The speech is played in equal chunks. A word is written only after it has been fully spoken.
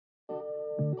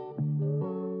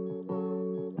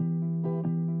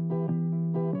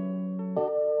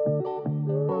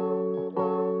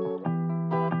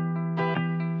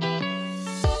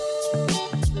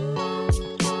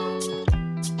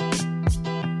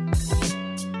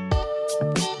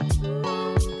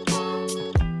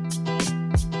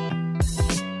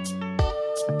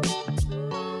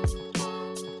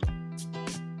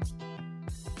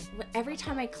Every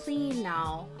time I clean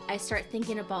now, I start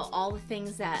thinking about all the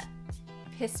things that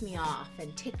piss me off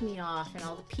and tick me off and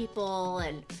all the people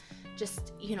and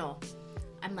just,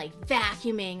 I'm like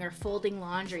vacuuming or folding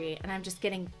laundry and I'm just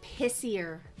getting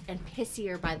pissier and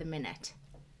pissier by the minute.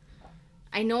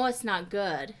 I know it's not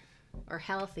good or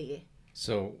healthy.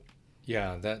 So,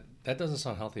 yeah, that doesn't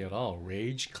sound healthy at all.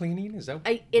 Rage cleaning? Is that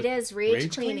it is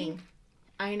rage cleaning.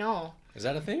 I know. Is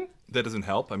that a thing? That doesn't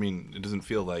help. I mean, it doesn't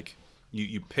feel like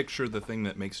you picture the thing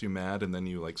that makes you mad and then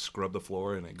you like scrub the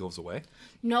floor and it goes away?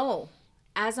 No.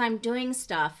 As I'm doing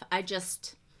stuff, I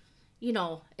just,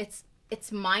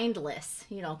 it's mindless.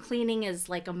 Cleaning is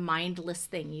like a mindless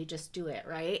thing. You just do it,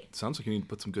 right? It sounds like you need to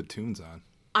put some good tunes on.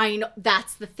 I know.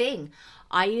 That's the thing.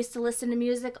 I used to listen to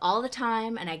music all the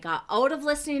time and I got out of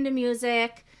listening to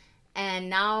music and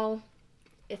now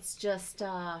it's just,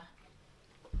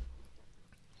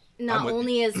 not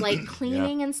only is like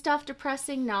cleaning and stuff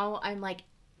depressing, now I'm like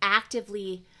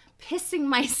actively pissing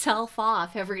myself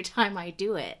off every time I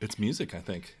do it. It's music, I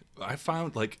think. I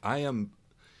found like I am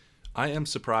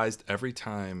surprised every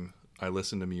time I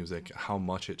listen to music how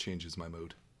much it changes my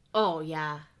mood. Oh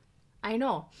yeah. I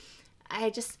know.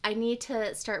 I need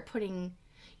to start putting,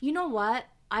 you know what?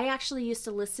 I actually used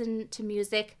to listen to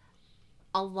music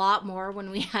a lot more when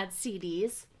we had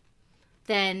CDs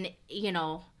than,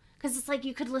 because it's like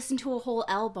you could listen to a whole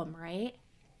album, right?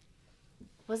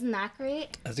 Wasn't that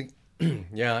great? I think,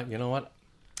 yeah, you know what?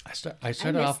 I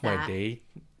started off my day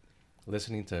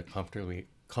listening to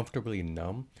Comfortably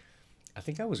Numb. I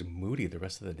think I was moody the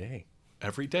rest of the day.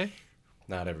 Every day?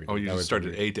 Not every day. Oh, you just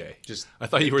started a day. I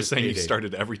thought you were saying you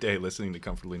started every day listening to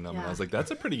Comfortably Numb. Yeah. And I was like, that's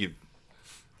a pretty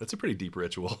deep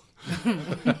ritual.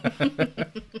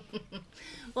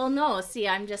 Well, no, see,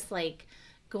 I'm just like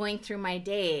going through my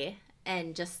day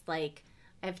and just like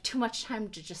I have too much time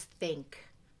to just think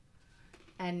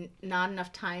and not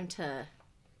enough time to,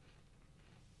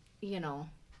 Yep.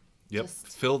 Just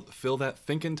fill that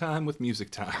thinking time with music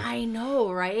time. I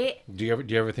know, right? Do you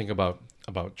ever think about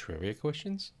trivia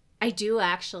questions? I do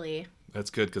actually. That's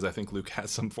good because I think Luke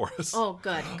has some for us. Oh,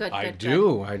 good. I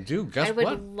do. Guess what?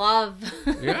 I would love.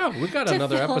 Yeah, we've got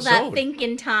another fill episode. That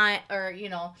thinking time, or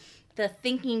the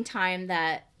thinking time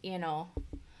that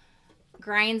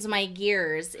grinds my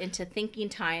gears into thinking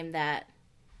time that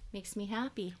makes me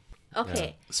happy.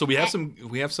 Okay. Yeah. So we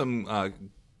have some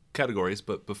categories,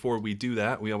 but before we do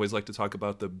that, we always like to talk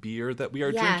about the beer that we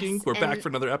are drinking. We're back for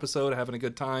another episode, having a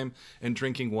good time and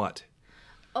drinking what?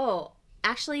 Oh,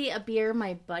 actually, a beer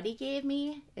my buddy gave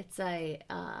me. It's a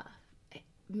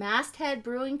Masthead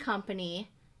Brewing Company.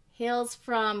 Hails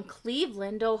from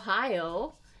Cleveland,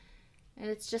 Ohio. And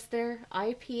it's just their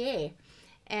IPA.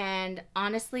 And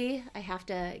honestly, I have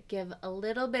to give a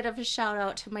little bit of a shout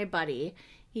out to my buddy.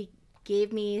 He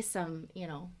gave me some,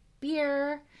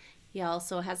 beer. He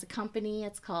also has a company.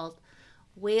 It's called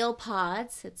Whale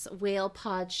Pods. It's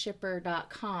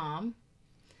whalepodshipper.com.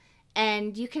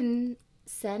 And you can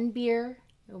send beer.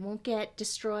 It won't get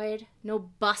destroyed. No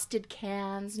busted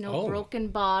cans, no broken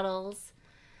bottles.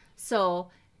 So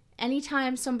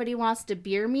anytime somebody wants to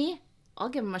beer me, I'll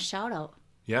give them a shout out.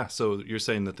 Yeah, so you're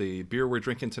saying that the beer we're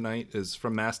drinking tonight is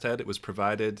from Masthead. It was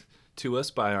provided to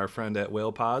us by our friend at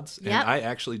Whale Pods. And I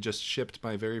actually just shipped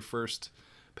my very first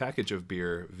package of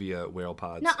beer via Whale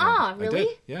Pods. Nuh-uh, really? I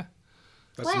did, yeah.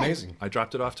 That's amazing. I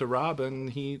dropped it off to Rob, and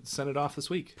he sent it off this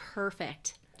week.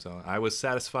 Perfect. So I was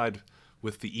satisfied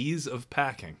with the ease of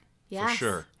packing, for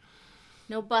sure.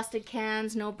 No busted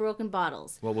cans, no broken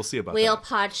bottles. Well, we'll see about that.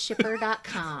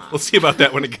 whalepodshipper.com. We'll see about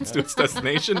that when it gets to its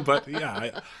destination, but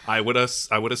yeah, I would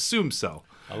assume so.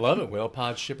 I love it.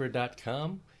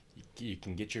 whalepodshipper.com. You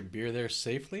can get your beer there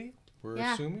safely, we're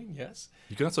assuming, yes.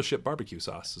 You can also ship barbecue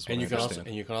sauce, is what I understand.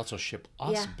 And you can also ship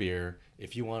us beer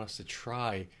if you want us to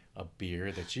try a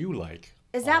beer that you like.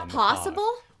 Is that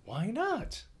possible? Why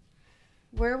not?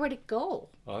 Where would it go?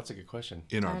 Oh, that's a good question.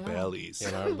 In our bellies.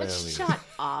 In our bellies. Shut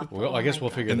up. Well, I guess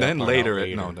we'll figure that out. And then later,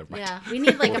 no, never mind. Yeah, we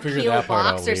need like a P.O.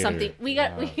 box or something. We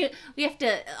have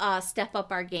to step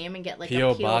up our game and get like P.O.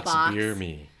 a P.O. box. Beer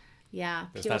me. Yeah,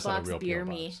 P.O. box beer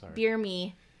me. Beer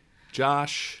me.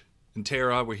 Josh and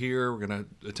Tara, we're here. We're going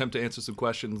to attempt to answer some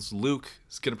questions. Luke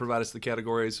is going to provide us the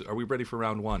categories. Are we ready for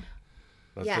round one?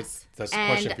 Yes. That's the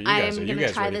question for you guys. I'm going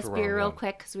to try this beer real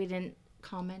quick because we didn't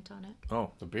comment on it.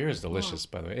 Oh, The beer is delicious,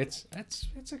 by the way. It's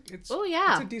Oh,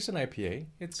 yeah. It's a decent IPA.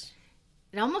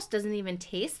 It almost doesn't even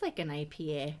taste like an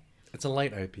IPA. It's a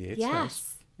light IPA. It's Yes.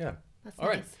 nice. Yeah. That's All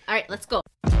nice. right. All right, let's go.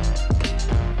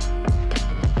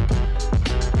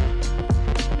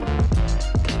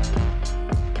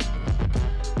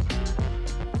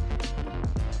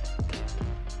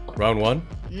 Round one.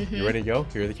 You ready to go?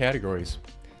 Here are the categories.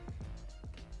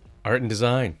 Art and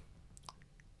design.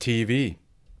 TV.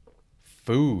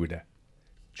 Food.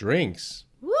 Drinks.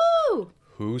 Woo!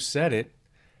 Who said it?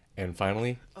 And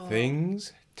finally,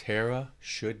 things Tara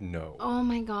should know. Oh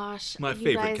my gosh. My You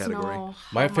favorite guys category. know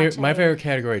My how favorite, much my I- favorite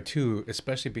category too,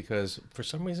 especially because for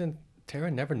some reason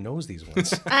Tara never knows these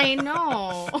ones. I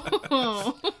know.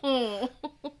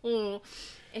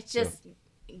 It's just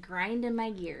grinding my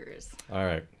gears. All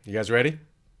right, you guys ready?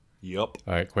 Yup.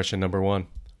 All right, question number 1.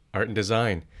 Art and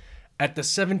design. At the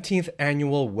 17th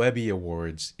Annual Webby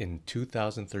Awards in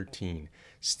 2013,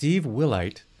 Steve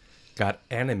Willite got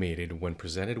animated when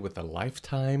presented with a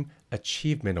Lifetime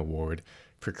Achievement Award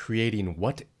for creating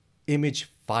what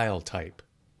image file type?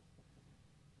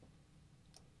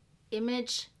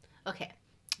 Image. Okay.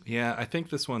 Yeah, I think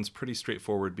this one's pretty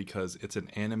straightforward because it's an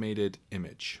animated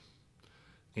image.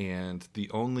 And the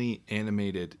only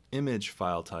animated image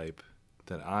file type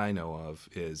that I know of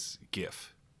is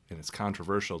GIF. And it's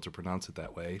controversial to pronounce it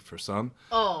that way for some,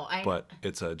 Oh, but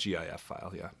it's a GIF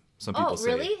file, yeah. Some Oh, people say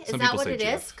really? Is some that people what say it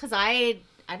GIF. is? Because I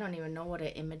don't even know what an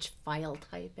image file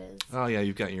type is. Oh yeah,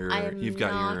 you've got your I am you've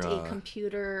got not your a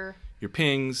computer. your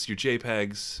pings, your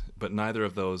JPEGs, but neither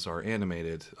of those are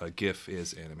animated. A GIF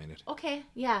is animated. Okay,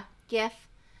 yeah. GIF,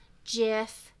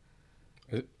 GIF,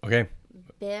 Okay,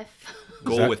 Biff.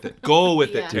 Go that- with it. Go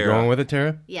with Yeah. it, you're Tara. going with it,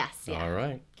 Tara? Yes, yeah. All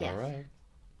right, GIF. all right.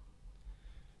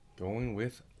 Going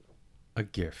with a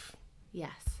GIF.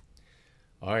 Yes.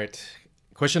 All right.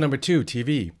 Question number 2,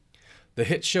 TV. The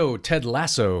hit show Ted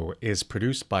Lasso is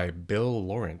produced by Bill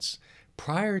Lawrence.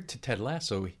 Prior to Ted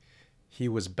Lasso, he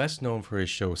was best known for his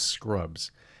show Scrubs.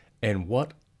 And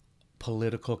what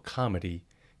political comedy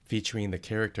featuring the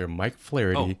character Mike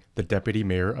Flaherty, the deputy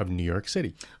mayor of New York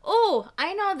City? Oh,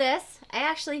 I know this. I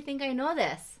actually think I know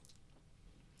this.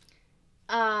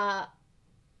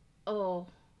 Oh.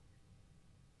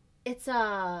 It's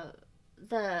the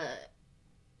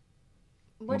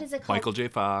what is it called? Michael J.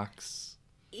 Fox.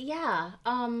 Yeah.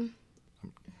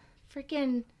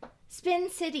 Freaking Spin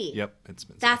City. Yep, it's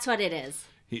been. That's what it is.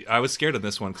 I was scared of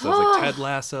this one because I was like, Ted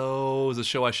Lasso is a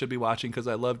show I should be watching because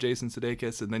I love Jason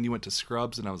Sudeikis. And then you went to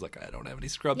Scrubs, and I was like, I don't have any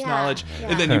Scrubs Yeah, knowledge.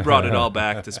 yeah. And then you brought it all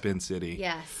back to Spin City.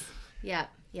 Yes. Yep.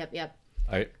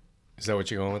 Is that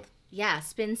what you're going with? Yeah,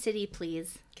 Spin City,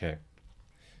 please. Okay.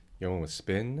 You're going with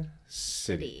Spin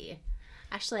City. City.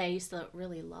 Actually, I used to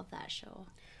really love that show.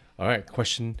 All right.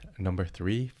 Question number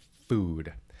 3,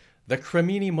 food. The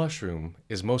cremini mushroom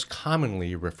is most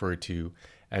commonly referred to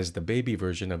as the baby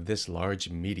version of this large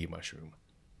meaty mushroom.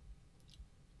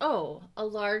 Oh, a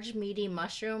large meaty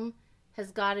mushroom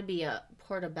has got to be a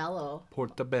portobello.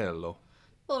 Portobello.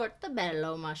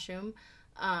 Portobello mushroom.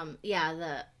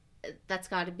 That's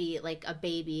got to be like a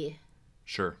baby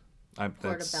Sure.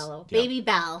 portobello. Yeah. Baby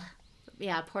bell.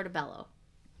 Yeah, portobello.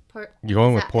 You're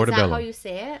going with Is that portobello. how you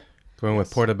say it? Going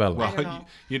with portobello. I don't Well, know.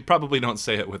 you probably don't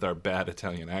say it with our bad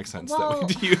Italian accents Well,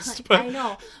 that we use. I But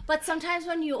know. But sometimes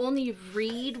when you only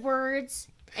read words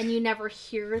and you never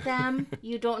hear them,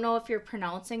 you don't know if you're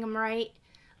pronouncing them right.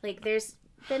 Like there's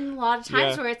been a lot of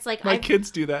times Yeah. where it's like my kids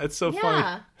do that. It's so funny.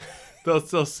 yeah. They'll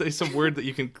say some word that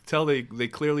you can tell they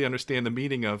clearly understand the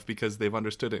meaning of because they've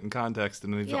understood it in context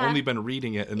and they've Yeah. only been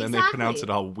reading it and then they pronounce it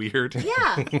Exactly. all weird.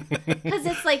 Yeah. Because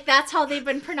it's like that's how they've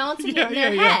been pronouncing it in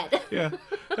their head. Yeah,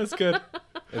 that's good.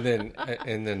 And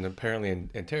then apparently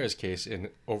in Tara's case, in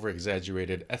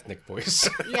over-exaggerated ethnic voice.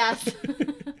 Yes.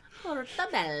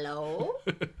 Portobello.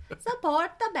 It's a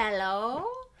portobello.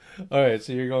 All right,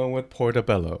 so you're going with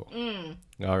portobello. Mm.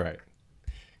 All right.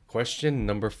 Question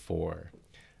number 4.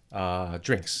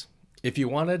 Drinks. If you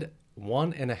wanted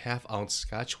 1.5 ounce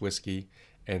Scotch whiskey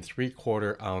and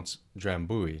 3/4 ounce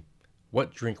Drambuie,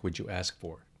 what drink would you ask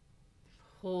for?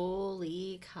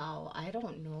 Holy cow. I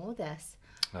don't know this.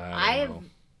 I don't know.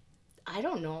 I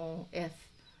don't know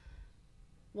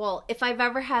if I've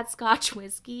ever had Scotch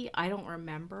whiskey, I don't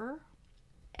remember.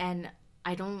 And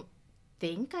I don't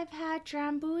think I've had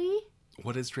Drambuie.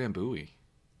 What is Drambuie?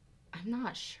 I'm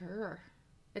not sure.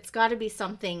 It's got to be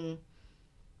something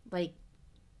like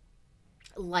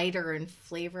lighter and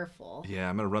flavorful. Yeah,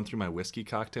 I'm going to run through my whiskey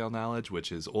cocktail knowledge,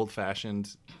 which is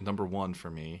old-fashioned #1 for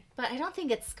me. But I don't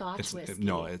think it's Scotch whiskey.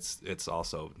 No, it's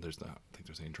also, I think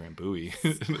there's any Drambuie.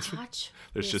 Scotch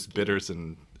There's whiskey. just bitters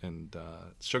and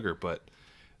sugar, but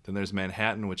then there's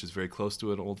Manhattan, which is very close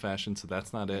to an old-fashioned, so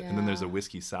that's not it. And then there's a Yeah.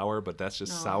 whiskey sour, but that's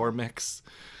just sour mix.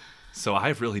 So I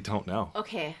really don't know.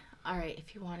 Okay, all right,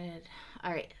 if you wanted...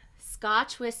 All right,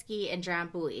 Scotch whiskey and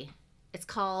Drambuie. It's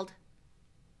called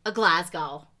a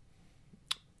Glasgow.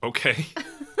 Okay.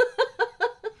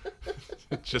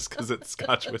 Just because it's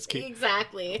Scotch whiskey.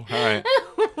 Exactly. All right.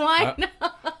 Why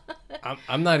not?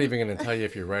 I'm not even going to tell you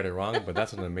if you're right or wrong, but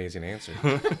that's an amazing answer.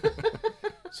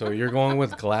 So you're going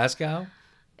with Glasgow?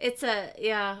 It's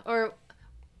or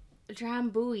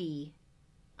Drambuie.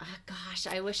 Ah, gosh,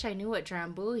 I wish I knew what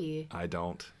Drambuie. I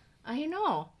don't. I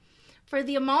know. For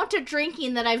the amount of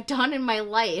drinking that I've done in my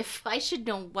life, I should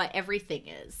know what everything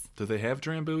is. Do they have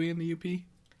Drambuie in the UP?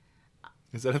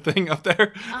 Is that a thing up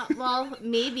there? Well,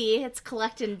 maybe it's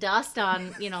collecting dust on,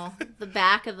 the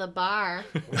back of the bar.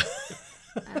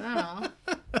 I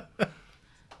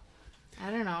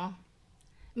don't know.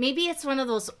 Maybe it's one of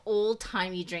those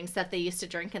old-timey drinks that they used to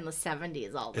drink in the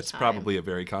 70s all the time. It's probably a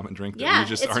very common drink that Yeah, we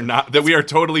just are not, that we are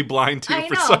totally blind to I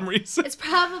for know. some reason. It's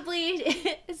probably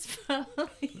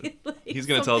like He's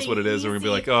going to tell us what it is, and we're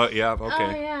going to be something like, oh, yeah, easy.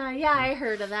 okay. Oh, yeah, I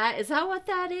heard of that. Is that what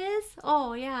that is?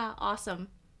 Oh, yeah, awesome.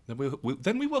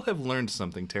 Then we will have learned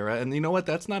something, Tara. And you know what?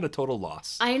 That's not a total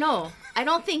loss. I know. I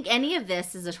don't think any of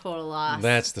this is a total loss.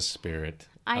 That's the spirit.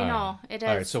 I All know, right. it All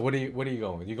right, is. so what are you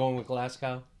going with? You going with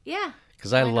Glasgow? Yeah.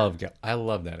 Because I love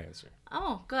that answer.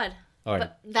 Oh, good. All right,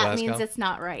 But that Glasgow? means it's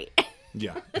not right.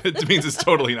 Yeah. It means it's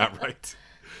totally not right.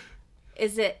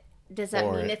 Is it? Does that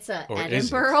Or- mean it's a or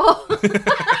is it? Edinburgh?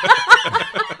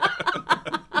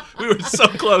 We were so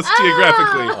close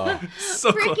geographically. Oh.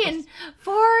 So close. Freaking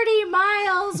 40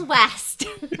 miles west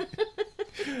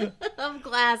of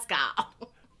Glasgow.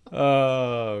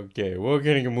 Okay, we're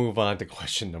going to move on to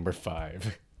question number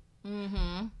 5.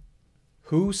 Mm-hmm.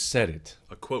 Who said it?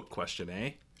 A quote question,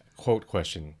 eh? Quote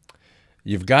question.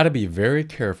 You've got to be very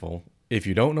careful if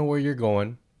you don't know where you're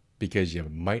going because you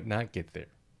might not get there.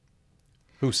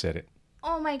 Who said it?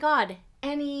 Oh my God.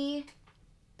 Any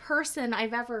person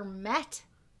I've ever met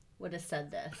would have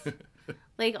said this.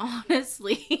 Like,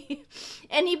 honestly,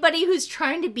 anybody who's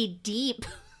trying to be deep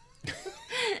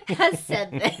has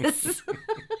said this.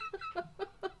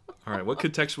 All right. What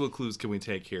contextual clues can we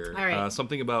take here? All right.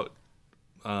 Something about...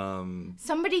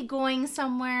 Somebody going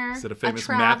somewhere. Is it a famous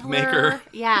map traveler. maker?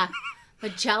 Yeah.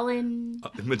 Magellan.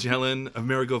 Magellan,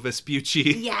 Amerigo Vespucci.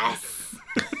 Yes.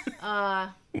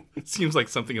 It seems like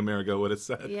something Amerigo would have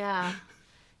said. Yeah.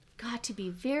 Got to be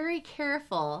very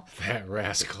careful. That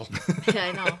rascal. Yeah,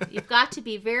 I know. You've got to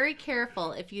be very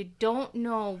careful if you don't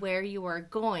know where you are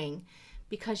going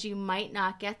because you might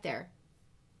not get there.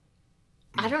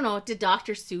 I don't know. Did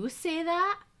Dr. Seuss say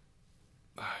that?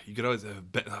 You could always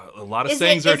a lot of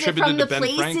sayings are attributed to Ben Is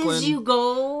it from the Franklin. Places You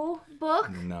Go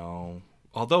book? No.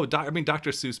 Although, Dr.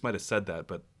 Seuss might have said that,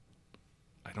 but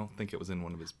I don't think it was in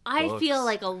one of his books. I feel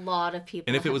like a lot of people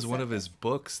And if it have was one said of his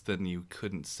books, then you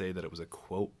couldn't say that it was a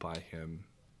quote by him.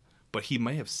 But he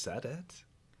may have said it.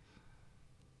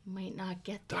 might not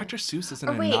get there. Dr. Seuss is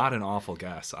Or wait. not an awful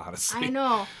guess, honestly. I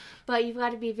know, but you've got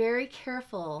to be very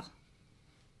careful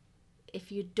if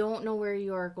you don't know where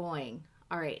you are going.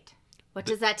 All right. What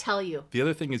does that tell you? The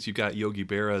other thing is you got Yogi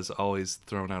Berra's always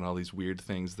thrown out all these weird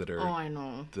things that are Oh, I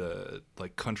know. the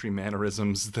like country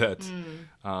mannerisms that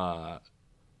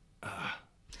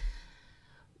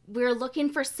We're looking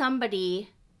for somebody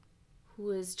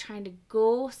who is trying to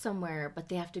go somewhere, but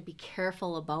they have to be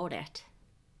careful about it.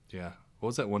 yeah. What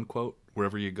was that one quote?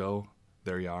 Wherever you go,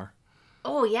 there you are.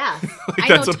 Oh, yeah. I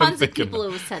know that's what I'm tons of thinking. people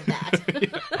who said that.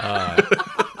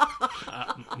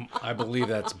 I believe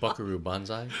that's Buckaroo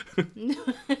Banzai.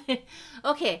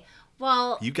 Okay,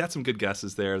 well, You got some good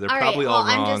guesses there. They're all right. probably Well, all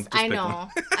wrong. I Just pick know. one.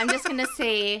 I'm just going to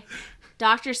say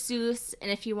Dr. Seuss,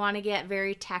 and if you want to get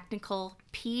very technical,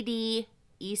 P.D.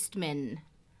 Eastman.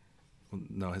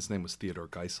 No, his name was Theodore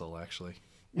Geisel, actually.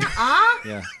 Ah,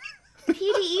 Yeah. P.D.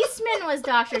 Eastman was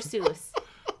Dr. Seuss.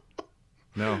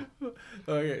 No.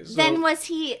 Okay, so, Then was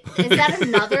he? Is that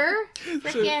another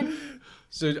freaking?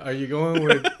 so are you going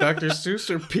with Dr. Seuss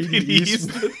or P.D.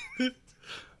 Eastman?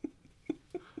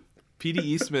 P.D.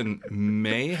 Eastman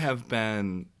may have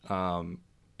been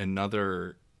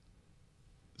another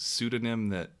pseudonym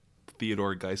that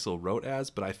Theodore Geisel wrote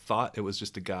as, but I thought it was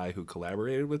just a guy who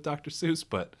collaborated with Dr. Seuss,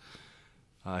 but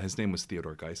his name was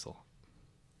Theodore Geisel.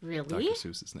 Really? Dr.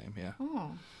 Seuss's name, yeah.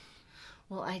 Oh,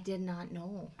 well, I did not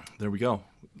know. There we go.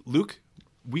 Luke,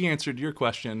 we answered your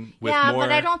question with Yeah, more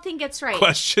but I don't think it's right.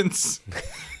 questions.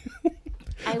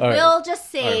 I right. will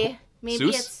just say, All maybe Seuss?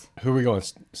 it's... Who are we going?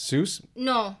 Seuss?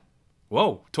 No.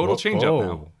 Whoa, total change up Whoa.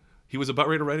 now. He was about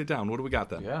ready to write it down. What do we got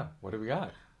then? Yeah. What do we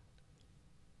got?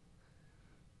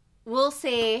 We'll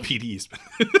say... P.D. Eastman.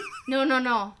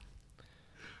 No.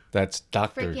 That's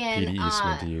Dr. Freaking, P.D.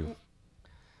 Eastman to you.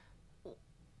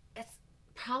 It's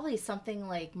probably something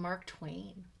like Mark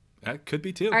Twain. That could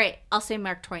be too. All right, I'll say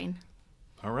Mark Twain.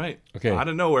 All right. Okay. Out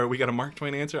of nowhere, we got a Mark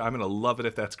Twain answer. I'm going to love it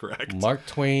if that's correct. Mark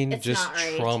Twain It's just not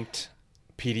right. trumped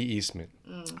P.D. Eastman.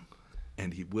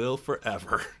 And he will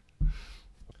forever.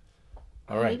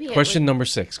 All right. Maybe it Question number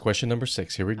 6. Question number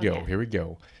 6. Here we go. Okay. Here we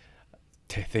go.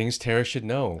 Things Tara should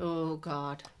know. Oh,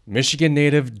 God. Michigan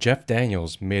native Jeff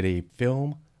Daniels made a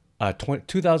film,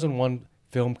 2001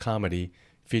 film comedy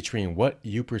featuring what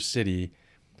Yooper city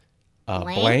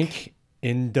blank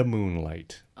in the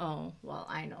moonlight. Oh, well,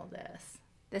 I know this.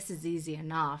 This is easy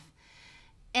enough.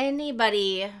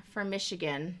 Anybody from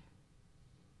Michigan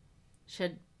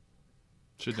should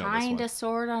Should know kind this of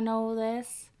sort of know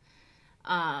this.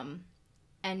 And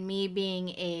me being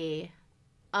a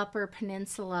Upper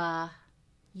Peninsula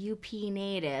UP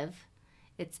native,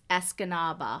 it's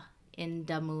Escanaba in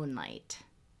the moonlight.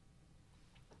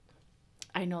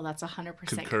 I know that's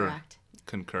 100% correct.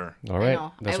 Concur. All I right.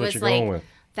 know. That's I what was you're like, going with.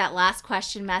 that last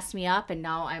question messed me up, and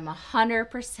now I'm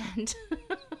 100%.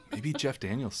 Maybe Jeff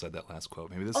Daniels said that last quote.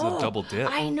 Maybe this is a double dip.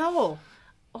 I know.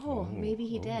 Oh, maybe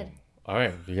he did. All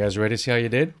right. You guys ready to see how you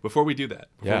did? Before we do that,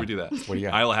 Yeah. what do you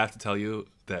got? I will have to tell you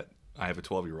that I have a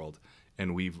 12-year-old,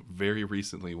 and we've very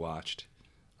recently watched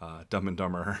Dumb and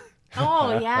Dumber.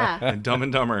 Oh, yeah. And Dumb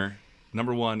and Dumber,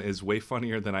 number 1, is way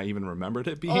funnier than I even remembered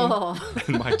it being. Oh.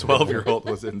 And my 12-year-old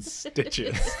was in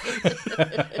stitches.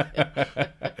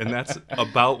 And that's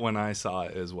about when I saw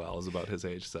it as well, is about his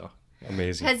age. So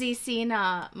Amazing. Has he seen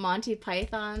Monty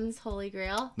Python's Holy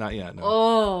Grail? not yet, no.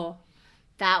 Oh,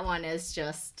 that one is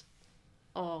just...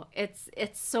 Oh, it's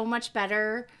so much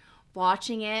better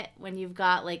watching it when you've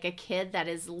got like a kid that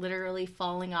is literally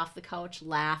falling off the couch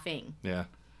laughing. Yeah.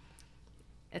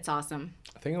 It's awesome.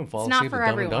 I think I'm falling It's not asleep to for Dumb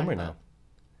and everyone, Dumber but- now.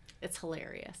 It's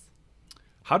hilarious.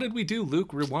 How did we do,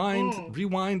 Luke?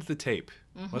 Rewind the tape.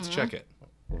 Let's check it.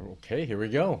 Okay, here we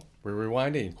go. We're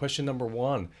rewinding. Question number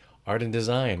 1. Art and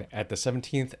Design. At the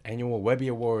 17th Annual Webby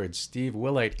Awards, Steve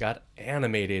Willite got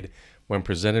animated when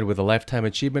presented with a Lifetime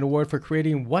Achievement Award for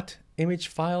creating what image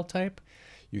file type?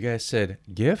 You guys said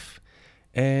GIF,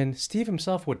 and Steve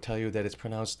himself would tell you that it's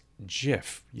pronounced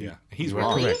GIF. Yeah, he's you are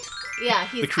wrong. correct. Yeah,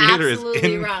 he's The creator is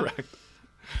absolutely wrong.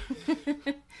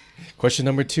 incorrect. Question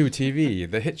number 2, TV.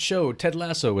 The hit show Ted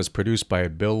Lasso was produced by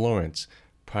Bill Lawrence.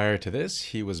 Prior to this,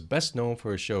 he was best known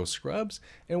for his show Scrubs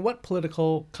and what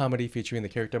political comedy featuring the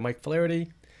character Mike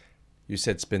Flaherty? You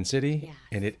said Spin City, Yes.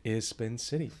 and it is Spin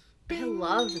City. I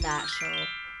loved that show.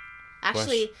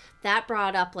 Actually, that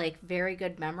brought up like very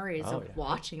good memories of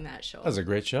watching that show. That was a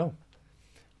great show.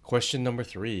 Question number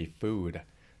 3, food.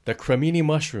 The cremini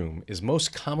mushroom is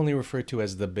most commonly referred to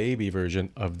as the baby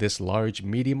version of this large,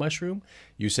 meaty mushroom.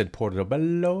 You said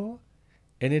portobello,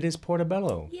 and it is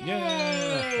portobello.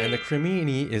 Yay! And the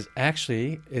cremini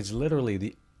is literally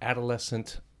the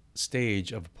adolescent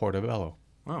stage of portobello.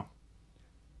 Wow.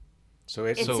 So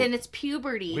it's It's in its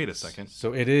puberty. Wait a second.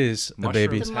 so it is the Mushrooms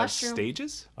baby. The have mushroom-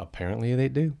 stages? Apparently they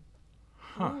do.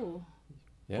 Ooh.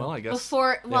 Yeah. Well, I guess.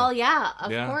 Before, well, yeah, of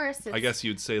yeah, course. I guess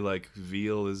you'd say like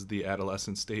veal is the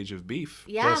adolescent stage of beef.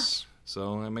 Yeah. Yes.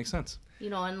 So that makes sense. You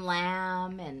know, and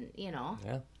lamb and, Yeah.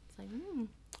 it's like,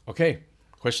 Okay.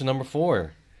 Question number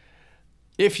 4.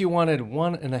 If you wanted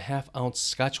 1.5 ounce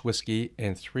Scotch whiskey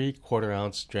and 3/4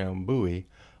 ounce Drambuie,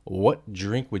 what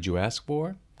drink would you ask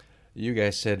for? You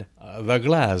guys said the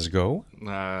Glasgow.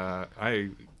 I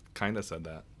kind of said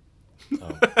that.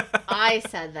 I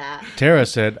said that. Tara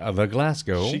said the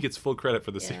Glasgow. She gets full credit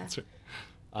for this Yeah. answer.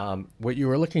 What you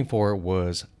were looking for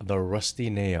was the Rusty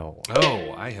Nail.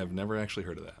 Oh, I have never actually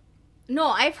heard of that. No,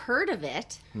 I've heard of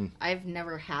it. Hmm. I've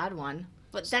never had one.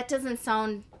 But that doesn't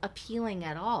sound appealing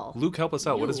at all. Luke, help us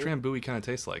out. What does Ew. Drambuie kind of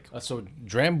taste like? So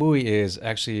Drambuie is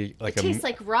actually like It tastes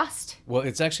like rust. well,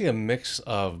 it's actually a mix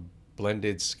of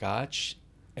blended Scotch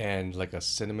and like a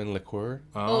cinnamon liqueur.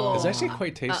 Oh. It's actually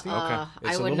quite tasty. I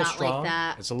It's a would little not strong. like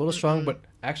that. It's a little strong, but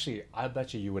actually, I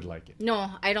bet you would like it. No,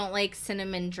 I don't like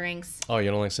cinnamon drinks. Oh, you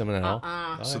don't like cinnamon at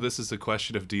all? So this is a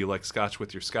question of do you like scotch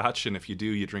with your scotch? And if you do,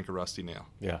 you drink a rusty nail.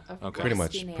 Yeah, Okay. pretty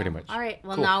much, Rusty nail. pretty much. All right,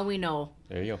 well, Cool. now we know.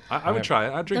 There you go. I would try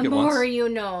it. I'd drink The it more once. you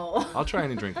know. I'll try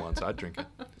any drink once. I'd drink it.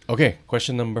 Okay,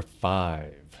 question number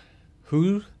 5.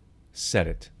 Who said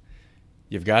it?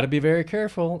 You've got to be very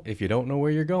careful if you don't know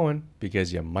where you're going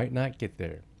because you might not get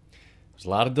there. was a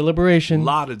lot of deliberation. A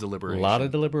lot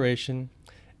of deliberation.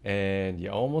 And you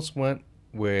almost went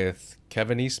with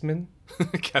Kevin Eastman.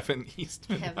 Kevin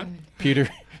Eastman. Peter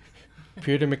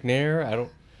McNair. I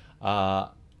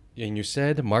don't. And you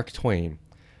said Mark Twain.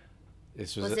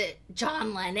 Was it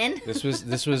John Lennon? This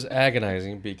was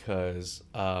agonizing because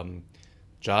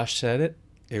Josh said it.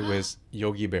 It was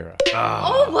Yogi Berra.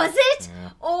 Oh, was it? Yeah.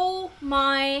 Oh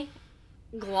my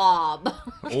glob.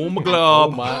 Oh my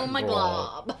glob. Oh my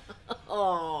glob.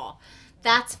 Oh,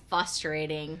 that's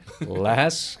frustrating.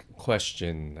 Last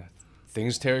question.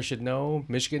 Things Tara should know.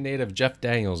 Michigan native Jeff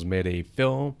Daniels made a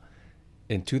film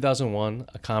in 2001,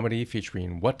 a comedy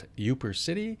featuring what Yooper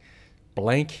city?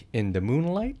 Blank in the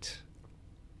moonlight.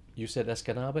 You said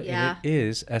Escanaba, Yeah. and it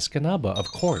is Escanaba, of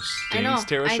course. I know. Things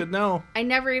Tara should know. I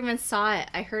never even saw it.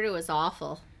 I heard it was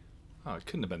awful. Oh, it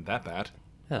couldn't have been that bad.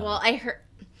 Yeah. Well, I heard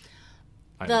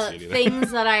I didn't see the it either.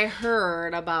 things that I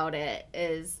heard about it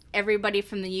is everybody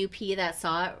from the UP that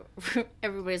saw it,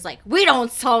 everybody's like, we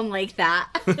don't sound like that.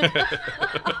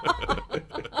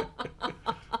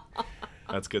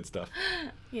 That's good stuff.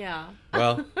 Yeah.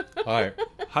 Well, all right.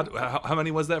 How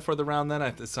many was that for the round then?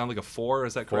 It sounded like a 4.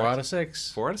 Is that correct? 4 out of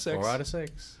 6. 4 out of 6. 4 out of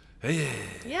 6. Hey,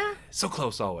 Yeah. so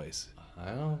close always.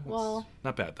 I know. Well,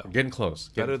 Not bad though. Getting close.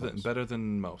 Better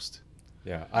than most.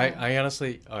 Yeah. I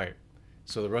honestly, all right.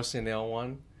 So the Rusty Nail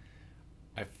one,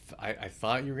 I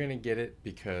thought you were going to get it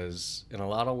because in a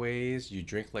lot of ways you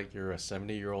drink like you're a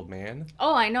 70-year-old man.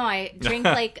 oh, I know. I drink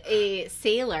like a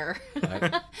sailor.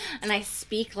 Right. And I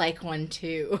speak like one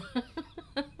too.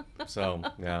 So,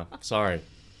 yeah. Sorry.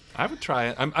 I would try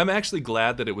it. I'm actually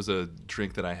glad that it was a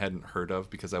drink that I hadn't heard of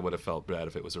because I would have felt bad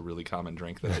if it was a really common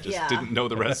drink that I just Yeah. didn't know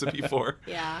the recipe for.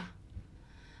 Yeah.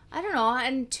 I don't know.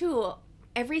 And two,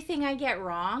 everything I get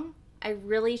wrong, I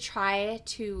really try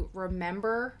to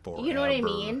remember. You know what I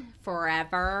Forever. mean?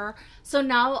 Forever. So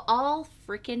now I'll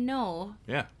freaking know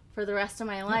Yeah. for the rest of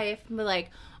my life. And be like,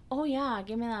 oh yeah,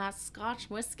 give me that Scotch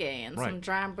whiskey and some Right.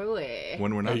 drambuie.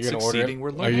 When we're Are not you gonna order succeeding, it? we're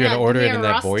Are learning. you gonna order give it me in a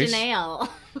that rusty voice? nail.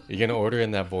 You're gonna order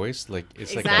in that voice, like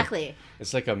it's Exactly. like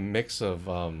it's like a mix of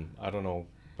I don't know,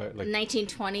 but like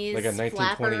 1920s. like a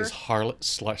 1920s flapper.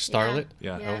 starlet.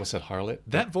 Yeah. I almost said harlot.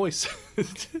 That voice.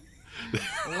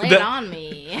 Lay it on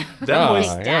me. That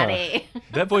voice. Big Daddy.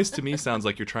 That voice to me sounds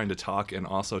like you're trying to talk and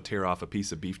also tear off a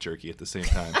piece of beef jerky at the same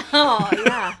time. Oh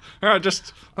yeah. Let me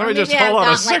just Maybe hold I've on a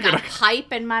got, second. like a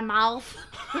pipe in my mouth.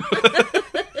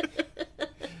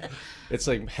 It's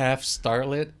like half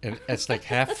starlet and it's like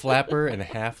half flapper and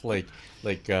half like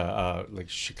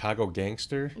Chicago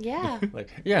gangster. Yeah.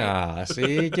 Like yeah,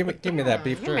 see, give me that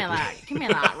beef Give me jerky. give me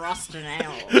that rusty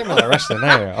nail. Give me the rest of the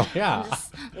nail. Yeah.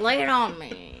 Just lay it on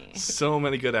me. So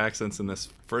many good accents in this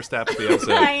first half of the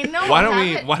episode. I know, Why don't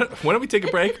have it. why don't we take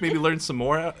a break? Maybe learn some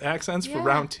more accents for Yeah.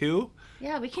 round 2.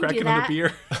 Yeah, we can Crack do into the that.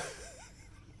 beer.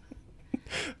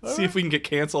 See if we can get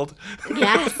canceled.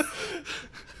 Yes.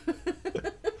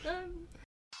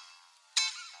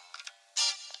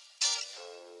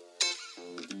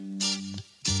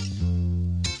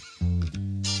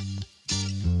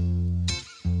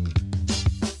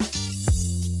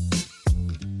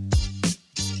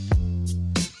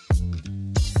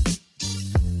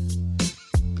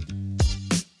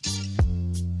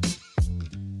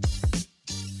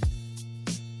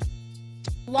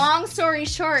 Long story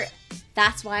short,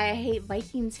 that's why I hate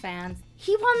Vikings fans.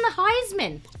 He won the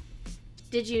Heisman.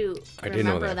 Did you I did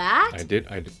know remember that. that?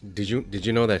 I did. Did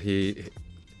you know that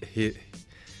he's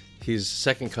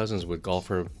second cousins with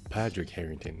golfer Patrick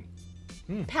Harrington?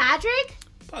 Patrick?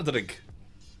 Patrick.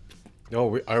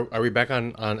 Oh, are we back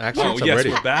on Oh, accents yes, already?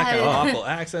 we're back on Awful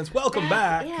Accents. Welcome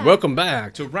back Yeah. Welcome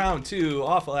back. to round 2.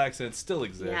 Awful Accents still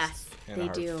exist. Yes, and they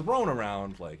are do. thrown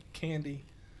around like candy.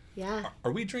 Yeah.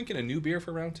 Are we drinking a new beer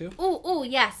for round 2? Ooh,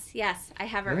 yes. I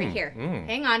have it right here.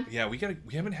 Hang on. Yeah, we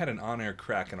haven't had an on-air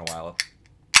crack in a while.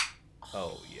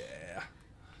 Oh yeah.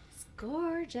 It's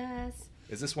gorgeous.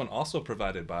 Is this one also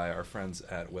provided by our friends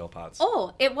at Whale Pots?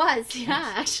 Oh, it was.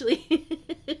 Yeah, actually.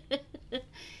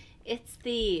 It's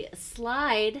the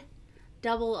Slide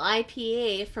Double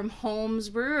IPA from Holmes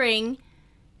Brewing.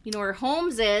 You know where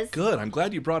Holmes is? Good. I'm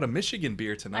glad you brought a Michigan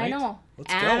beer tonight. I know.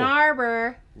 Let's Ann go.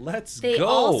 Arbor. Let's They go.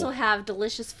 also have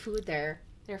delicious food there.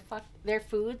 Their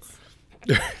foods.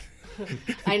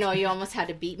 I know you almost had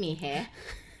to beat me, hey?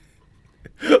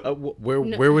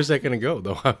 Where was that gonna go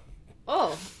though?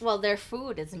 Oh, well, their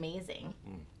food is amazing.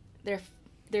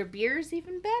 Their beer's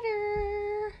even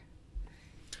better.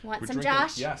 Want We're some, drinking-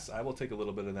 Josh? Yes, I will take a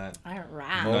little bit of that All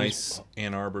right. nice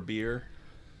Ann Arbor beer.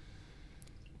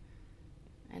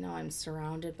 I know I'm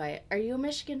surrounded by it. Are you a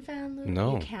Michigan fan, Luke?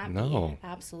 No, You can't no. be.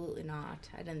 Absolutely not.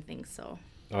 I didn't think so.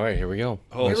 All right, here we go.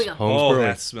 Oh, Here we go. Holmes oh, Brewing.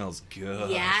 that smells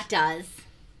good. Yeah, it does.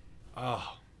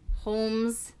 Oh,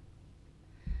 Holmes.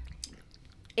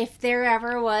 If there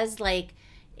ever was like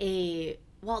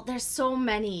there's so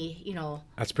many,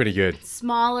 That's pretty good.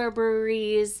 smaller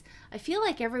breweries. I feel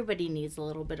like everybody needs a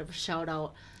little bit of a shout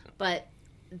out, but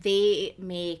they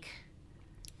make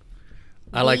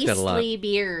I like that a lot. beastly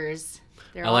beers.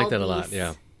 They're I like all that a lot, beast.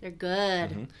 yeah. They're good.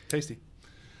 Mm-hmm. Tasty.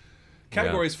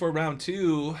 Categories for round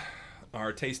 2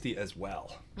 are tasty as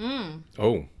well.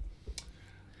 Oh,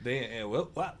 They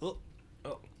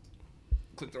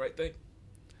click the right thing.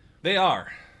 They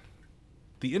are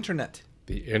the internet,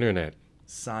 the internet.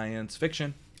 science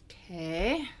fiction,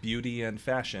 Okay. beauty and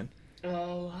fashion,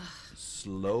 Oh,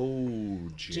 slow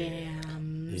jam,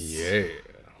 jams. Yeah.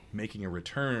 making a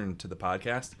return to the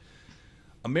podcast,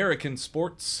 American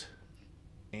sports,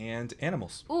 and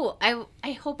animals. Ooh,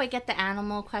 I hope I get the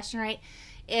animal question right.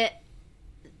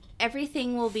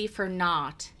 Everything will be for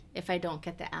naught if I don't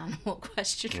get the animal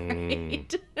question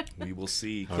right. We will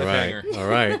see. All right. Cliffhanger. All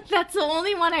right. That's the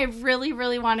only one I really,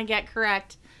 really want to get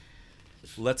correct.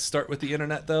 Let's start with the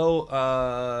internet, though.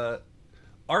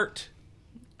 Art,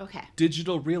 Okay.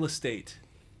 digital real estate,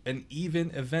 and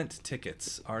even event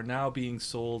tickets are now being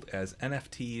sold as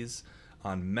NFTs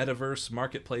on metaverse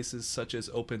marketplaces such as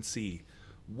OpenSea.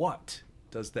 What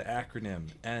does the acronym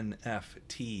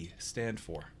NFT stand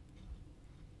for?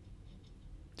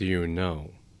 Do you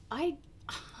know?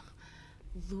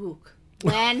 Luke,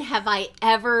 when have I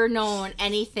ever known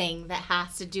anything that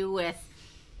has to do with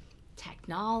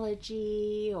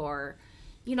technology or,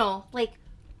 like,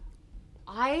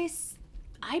 I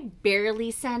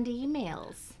barely send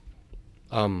emails.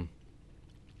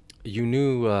 You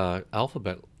knew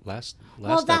alphabet last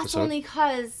Well, that's episode. only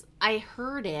because I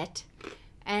heard it,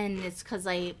 and it's because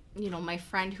my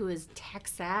friend who is tech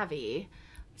savvy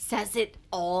says it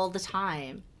all the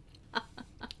time.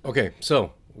 Okay,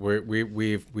 so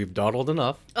we've dawdled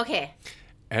enough. Okay.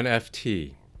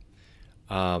 NFT.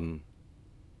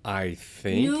 I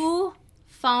think. New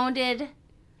founded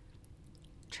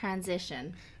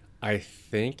transition. I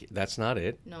think that's not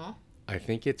it. No. I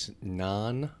think it's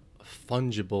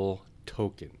non-fungible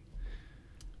token.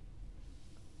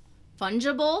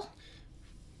 Fungible?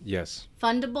 Yes,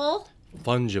 Fundable?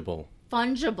 fungible.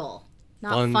 Fungible.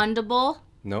 Not Fun- fundable?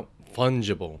 No,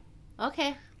 fungible.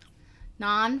 Okay.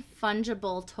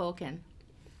 Non-fungible token.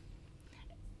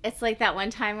 It's like that one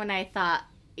time when I thought,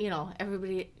 we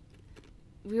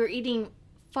were eating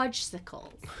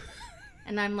fudgesicles.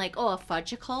 And I'm like, oh, a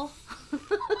fudgicle?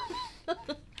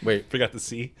 Wait, Forgot the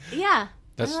C. Yeah.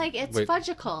 That's- I'm like, it's wait.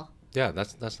 fudgicle. yeah,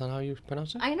 that's not how you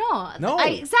pronounce it. I know. No.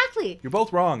 Exactly. You're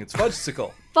both wrong. It's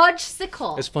fudgesicle.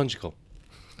 Fudgesicle. It's fungical.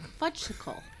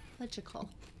 Fudgesicle. Fudgicle.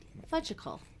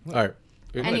 Fudgicle. All right.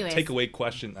 I'm Anyways. going to take away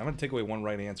question. I'm going to take away one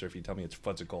right answer if you tell me it's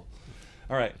fudgicle.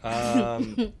 All right.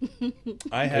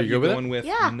 I have you you good with going with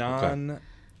Yeah.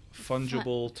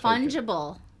 non-fungible token.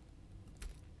 Fungible.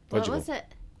 What Fungible. was it?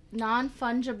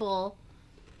 Non-fungible.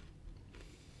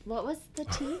 What was the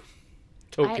T?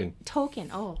 Token.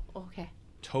 Token. Oh, okay.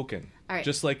 Token. All right.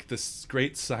 Just like this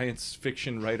great science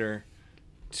fiction writer,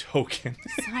 Token.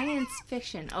 Science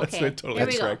fiction. That's Okay. totally Here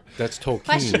we go. correct. That's token.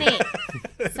 Question 8.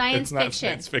 Science It's not fiction.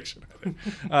 science fiction.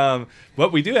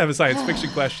 But we do have a science fiction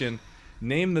question.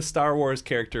 Name the Star Wars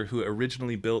character who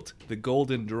originally built the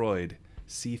golden droid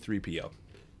C-3PO.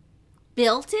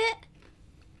 Built it?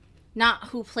 Not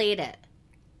who played it.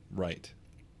 Right.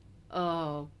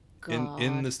 Oh, God.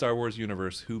 In the Star Wars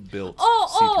universe, who built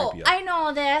Oh, C-3PO? I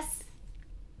know this.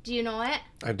 Do you know it?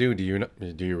 I do. Do you know?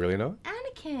 Do you really know it?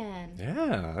 Anakin.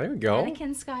 Yeah. There we go.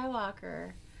 Anakin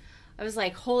Skywalker. I was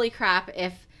like, holy crap,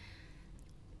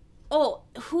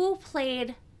 who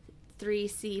played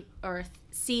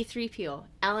C-3PO?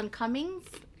 Alan Cummings?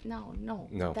 No.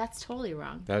 No. That's totally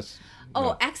wrong. That's. Oh,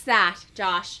 no. X that,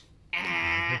 Josh.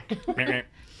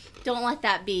 Don't let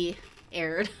that be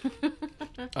aired.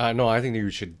 No, I think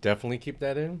you should definitely keep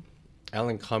that in.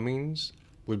 Alan Cummings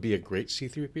would be a great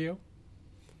C-3PO.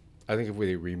 I think if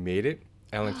we remade it,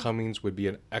 Alan Cummings would be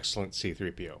an excellent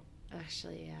C-3PO.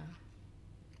 Actually, yeah.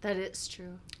 That is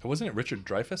true. Wasn't it Richard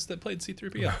Dreyfus that played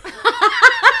C-3PO?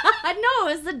 No,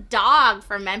 it was the dog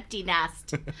from Empty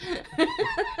Nest.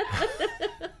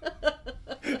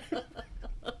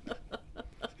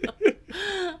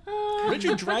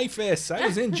 Richard Dreyfus. I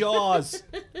was in Jaws.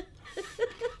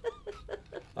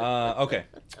 Okay.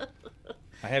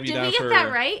 I have you Did down we get for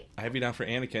that right? I have you down for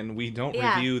Anakin. We don't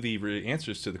Yeah. review the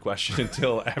answers to the question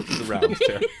until after the round.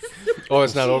 Tara. Oh,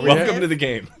 it's not over yet? Welcome to the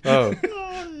game. Oh.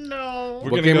 Oh, no.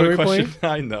 We're What going to game go are to we question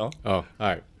playing? 9, though. Oh, all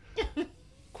right.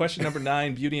 Question number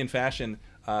 9, beauty and fashion.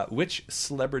 Which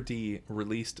celebrity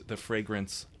released the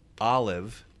fragrance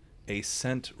Olive, a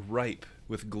scent ripe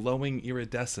with glowing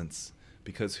iridescence?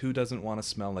 Because who doesn't want to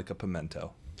smell like a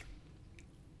pimento?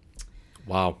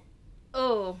 Wow.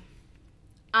 Oh,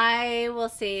 I will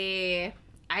say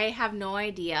I have no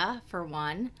idea for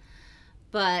one,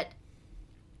 but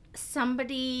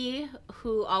somebody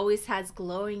who always has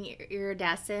glowing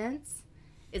iridescence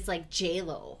is like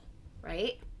J-Lo,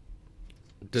 right?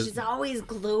 She's always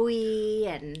glowy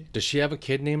and... Does she have a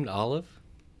kid named Olive?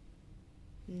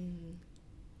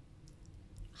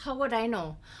 How would I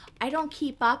know? I don't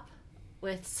keep up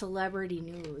with celebrity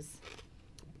news.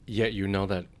 Yet you know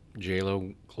that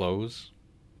J-Lo glows?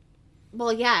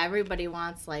 Well, yeah, everybody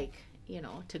wants, like,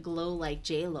 to glow like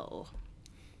J-Lo.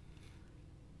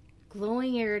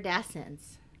 Glowing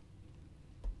iridescence.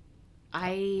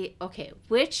 Okay,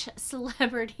 which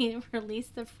celebrity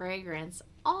released the fragrance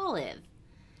Olive?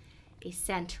 A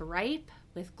scent ripe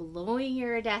with glowing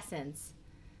iridescence.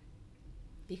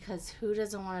 Because who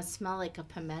doesn't want to smell like a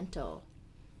pimento?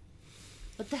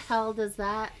 What the hell does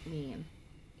that mean?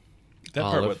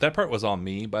 That part was all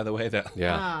me, by the way.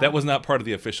 That was not part of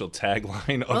the official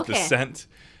tagline of the scent.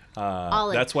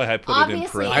 That's why I put it in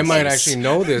parentheses. I might actually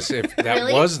know this if that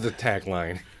Really? was the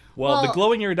tagline. Well, the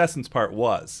glowing iridescence part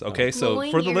was. Okay, so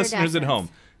for the listeners at home,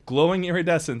 glowing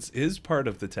iridescence is part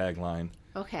of the tagline.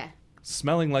 Okay.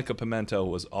 Smelling like a pimento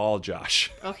was all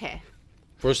Josh. Okay.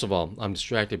 First of all, I'm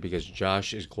distracted because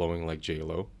Josh is glowing like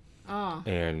J-Lo. Oh.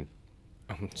 And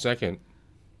second,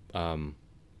 pimento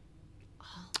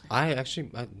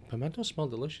smell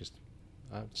delicious.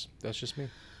 That's just me.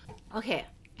 Okay.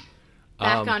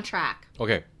 Back on track.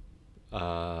 Okay.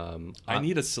 I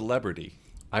need a celebrity.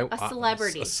 A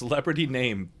celebrity. A celebrity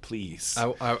name, please.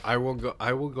 I will go.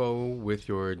 I will go with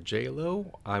your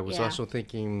J-Lo. I was also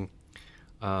thinking,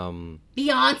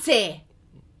 Beyonce.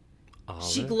 Olive.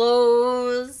 She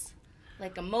glows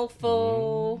like a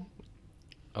mofo.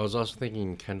 I was also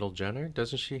thinking Kendall Jenner.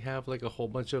 Doesn't she have like a whole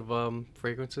bunch of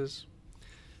fragrances?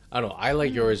 I don't know. I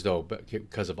like yours though, but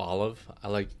because of Olive. I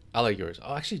like yours.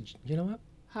 Oh, actually, you know what?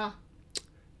 Huh?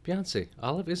 Beyonce.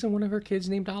 Olive, isn't one of her kids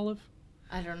named Olive?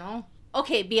 I don't know.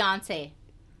 Okay, Beyonce.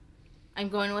 I'm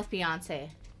going with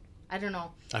Beyonce. I don't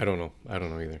know. I don't know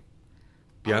either.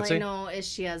 Beyonce? All I know is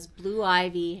she has blue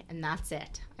ivy, and that's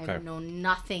it. I know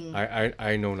nothing.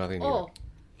 I know nothing either. Oh,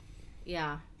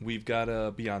 yeah. We've got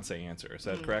a Beyonce answer. Is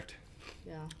that correct?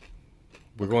 Yeah.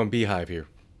 We're going Beehive here.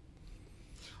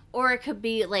 Or it could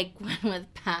be like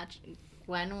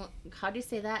Gwen. How do you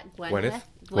say that? Gwyneth.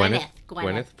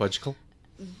 Fudgicle.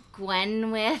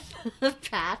 Gwyneth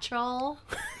Paltrow.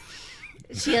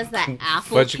 She has that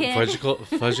apple kid. Fudgicle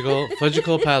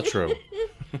Paltrow.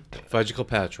 Fudgicle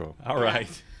Paltrow. All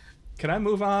right. Can I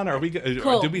move on? Or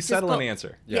Cool. Did we settle an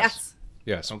answer? Yes.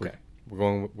 Yes. Okay.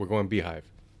 We're going Beehive.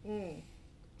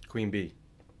 Queen Bee.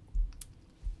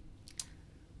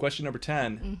 Question number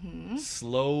 10.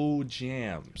 Slow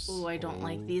jams. Oh, I don't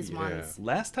like these ones.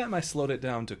 Last time I slowed it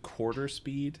down to quarter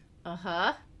speed.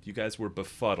 Uh-huh. You guys were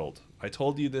befuddled. I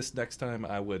told you this next time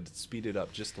I would speed it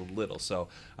up just a little. So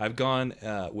I've gone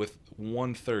with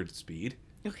 1/3 speed.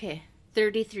 Okay.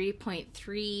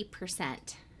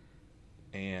 33.3%.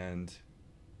 And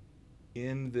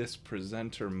in this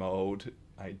presenter mode,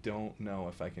 I don't know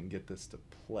if I can get this to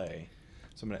play.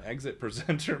 So I'm going to exit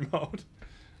presenter mode,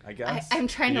 I guess. I'm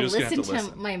trying to listen to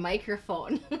listen. my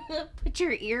microphone. Put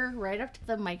your ear right up to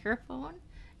the microphone,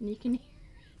 and you can hear.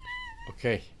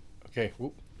 Okay.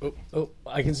 Oh,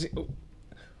 I can see. Oh.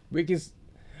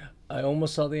 I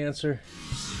almost saw the answer.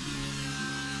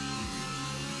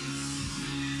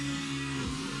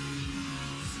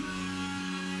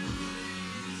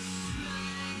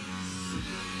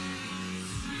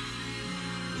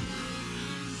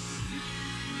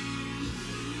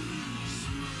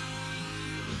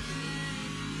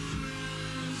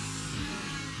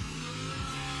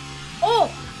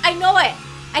 Oh, I know it.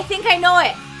 I think I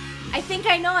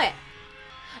know it.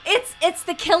 It's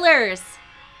the Killers.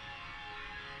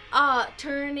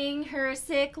 Turning her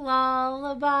sick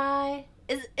lullaby.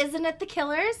 Isn't it the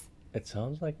Killers? It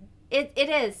sounds like it. It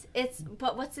is.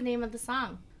 But what's the name of the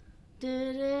song?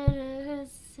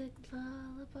 Sick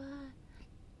lullaby.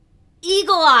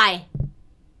 Eagle Eye.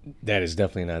 That is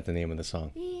definitely not the name of the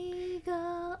song.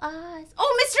 Eagle Eyes.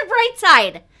 Oh, Mr.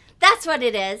 Brightside. That's what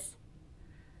it is.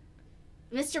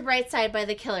 Mr. Brightside by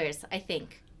the Killers, I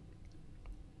think.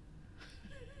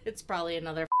 It's probably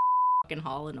another fucking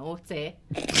Hall & Oates, eh?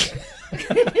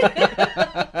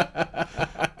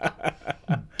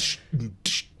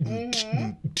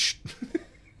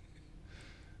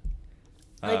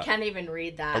 Like can't even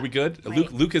read that. Are we good?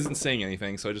 Right. Luke isn't saying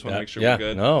anything, so I just want to make sure yeah,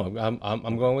 we're good. No,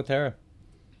 I'm going with Tara.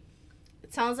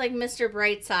 It sounds like Mr.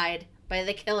 Brightside by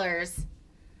the Killers.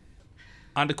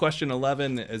 On to question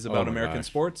 11 is about my American gosh.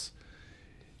 sports.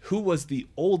 Who was the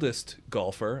oldest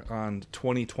golfer on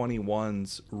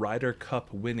 2021's Ryder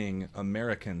Cup winning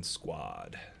American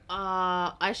squad?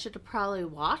 I should have probably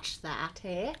watched that,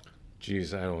 eh?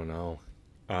 Jeez, I don't know.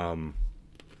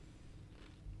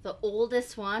 The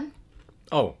oldest one.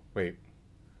 Oh, wait.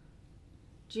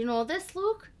 Do you know this,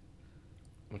 Luke?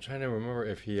 I'm trying to remember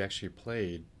if he actually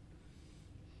played.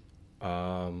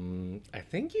 I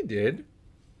think he did.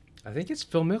 I think it's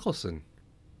Phil Mickelson.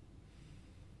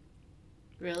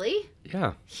 Really?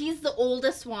 Yeah. He's the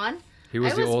oldest one? He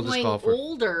was the oldest golfer.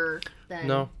 Older than...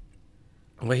 No.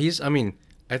 Well,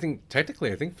 I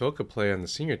think Phil could play on the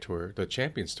senior tour, the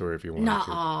Champions Tour, if you wanted to.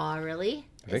 Nuh-uh, really?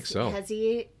 I think so. Has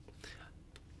he...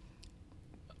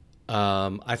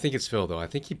 I think it's Phil, though.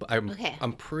 Okay.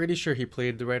 I'm pretty sure he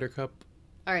played the Ryder Cup.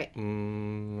 All right.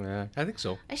 Yeah, I think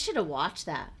so. I should have watched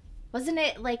that. Wasn't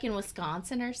it like in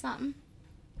Wisconsin or something?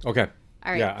 Okay.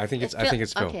 All right. Yeah, I think it's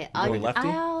Phil. Okay, Lefty?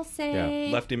 I'll say...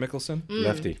 Yeah. Lefty Mickelson?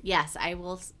 Lefty. Yes, I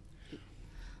will.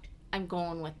 I'm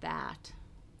going with that.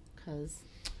 Because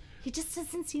he just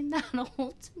doesn't seem that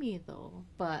old to me, though.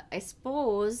 But I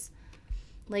suppose,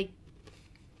 like,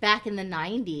 back in the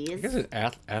 90s... I guess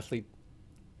at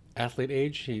athlete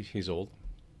age, he's old.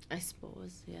 I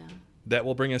suppose, yeah. That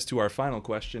will bring us to our final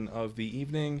question of the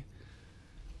evening.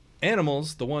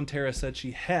 Animals, the one Tara said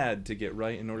she had to get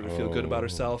right in order to feel good about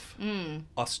herself.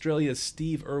 Australia's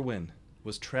Steve Irwin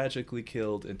was tragically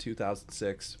killed in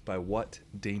 2006 by what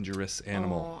dangerous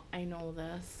animal? Oh, I know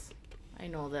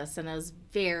this. And I was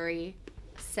very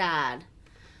sad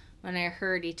when I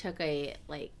heard he took a,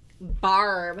 like,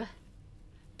 barb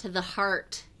to the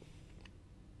heart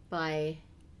by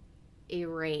a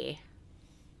ray.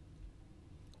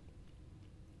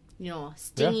 You know,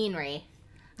 stinging ray.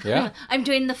 Yeah. I'm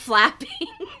doing the flapping.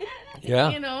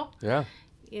 Yeah. You know? Yeah.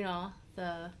 You know,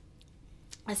 a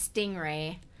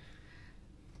stingray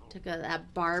took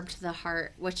that barb to the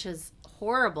heart, which is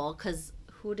horrible because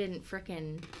who didn't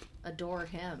frickin' adore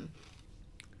him?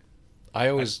 I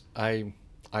always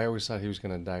thought he was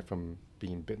gonna die from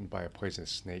being bitten by a poisonous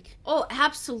snake. Oh,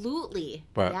 absolutely.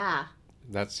 But yeah.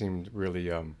 that seemed really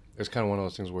it's kind of one of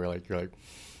those things where like you're like,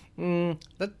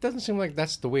 that doesn't seem like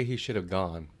that's the way he should have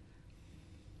gone.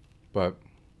 But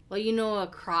Well, you know, a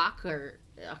croc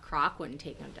wouldn't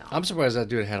take him down. I'm surprised that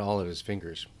dude had all of his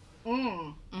fingers.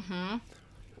 I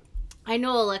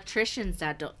know electricians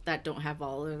that don't have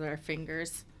all of their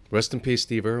fingers. Rest in peace,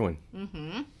 Steve Irwin.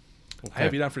 Mm-hmm. I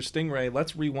have you down for Stingray.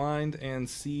 Let's rewind and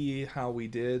see how we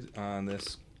did on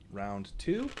this round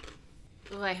 2.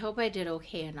 Well, I hope I did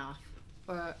okay enough,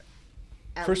 or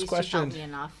at First least question. you helped me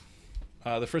enough.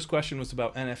 The first question was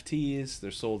about NFTs. They're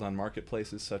sold on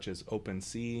marketplaces such as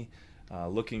OpenSea.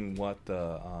 Looking what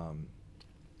the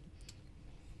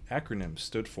acronym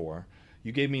stood for.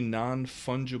 You gave me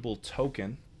non-fungible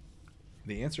token.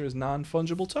 The answer is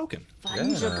non-fungible token.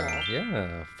 Fungible.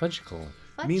 Yeah, fungible.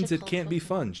 Means it can't be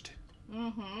funged.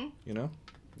 Mm-hmm. You know?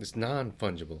 It's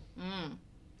non-fungible.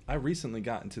 I recently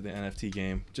got into the NFT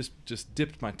game. Just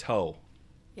dipped my toe.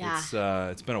 Yeah.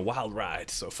 It's been a wild ride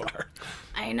so far.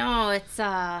 I know it's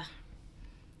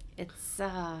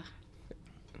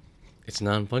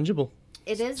non-fungible.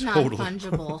 it is Totally.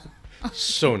 non-fungible.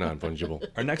 So non-fungible.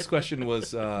 Our next question was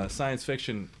science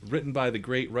fiction written by the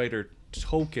great writer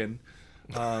Tolkien.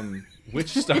 Which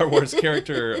Star Wars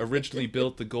character originally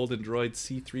built the golden droid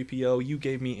C-3PO? You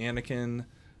gave me Anakin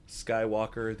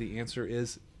Skywalker. The answer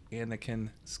is Anakin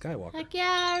Skywalker. Heck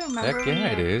yeah, I remember. Heck yeah,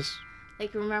 when it is.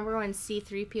 Like, remember when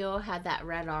C-3PO had that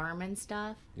red arm and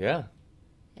stuff? Yeah.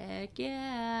 Heck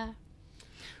yeah.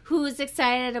 Who's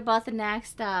excited about the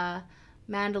next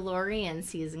Mandalorian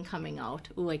season coming out?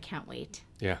 Ooh, I can't wait.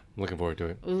 Yeah, I'm looking forward to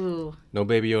it. Ooh. No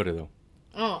Baby Yoda, though.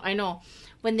 Oh, I know.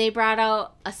 When they brought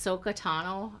out Ahsoka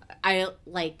Tano, I,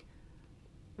 like,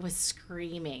 was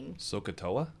screaming.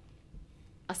 Sokotoa?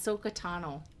 Ahsoka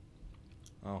Tano.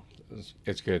 Oh,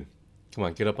 It's good. Come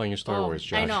on, get up on your Star Wars,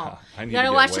 Josh. I know. I need You gotta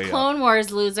to get watch the way Clone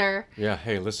Wars, loser. Yeah,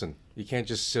 hey, listen. You can't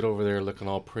just sit over there looking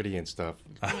all pretty and stuff.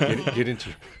 Get into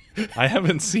I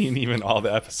haven't seen even all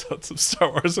the episodes of Star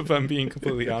Wars, if I'm being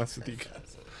completely honest with you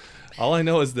guys. All I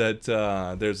know is that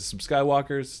there's some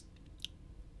Skywalkers.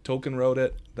 Tolkien wrote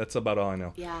it. That's about all I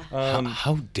know. Yeah.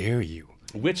 How dare you?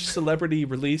 Which celebrity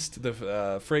released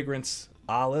the fragrance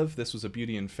Olive? This was a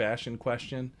beauty and fashion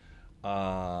question.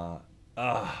 My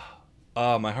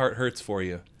heart hurts for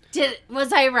you.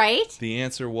 Was I right? The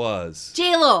answer was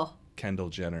J-Lo. Kendall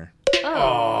Jenner.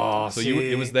 Oh, So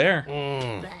it was there.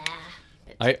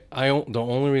 The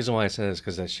only reason why I said it is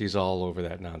because she's all over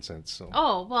that nonsense. So.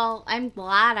 Oh, well, I'm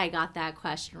glad I got that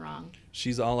question wrong.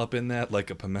 She's all up in that like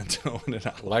a pimento in an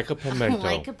apple. Like a pimento.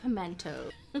 Like a pimento.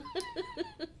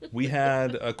 We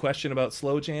had a question about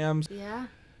slow jams. Yeah.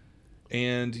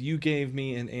 And you gave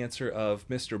me an answer of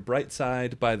Mr.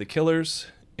 Brightside by the Killers.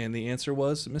 And the answer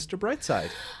was Mr. Brightside.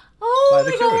 Oh by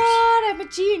my the Killers. God, I'm a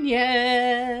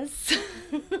genius.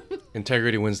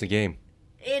 Integrity wins the game.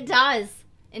 It does.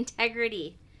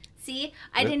 Integrity. See,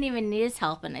 I didn't even need his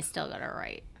help and I still got it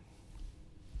right.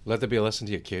 Let there be a lesson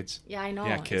to your kids. Yeah, I know.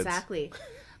 Yeah, kids. Exactly.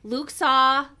 Luke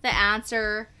saw the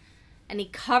answer and he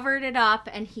covered it up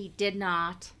and he did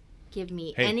not give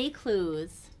me any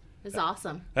clues. It was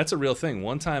awesome. That's a real thing.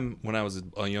 One time when I was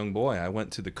a young boy, I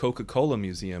went to the Coca-Cola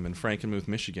Museum in Frankenmuth,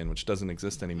 Michigan, which doesn't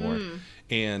exist anymore.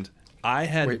 And I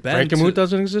had been Frankenmuth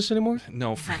doesn't exist anymore?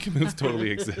 No, Frankenmuth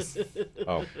totally exists.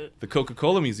 Oh. The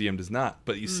Coca-Cola Museum does not.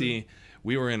 But you see,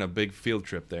 we were in a big field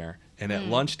trip there. And at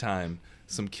lunchtime,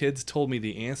 some kids told me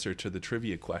the answer to the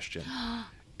trivia question.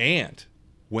 And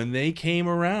when they came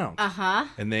around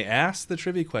and they asked the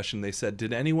trivia question, they said,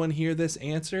 did anyone hear this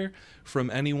answer from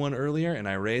anyone earlier? And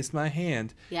I raised my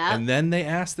hand. Yeah. And then they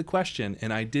asked the question,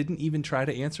 and I didn't even try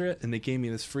to answer it. And they gave me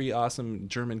this free, awesome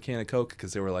German can of Coke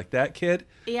because they were like, that kid,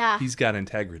 he's got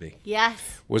integrity.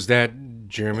 Yes. Was that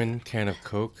German can of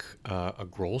Coke a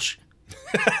Grolsch?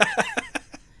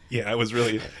 Yeah, it was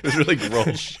really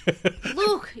gross.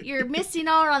 Luke, you're missing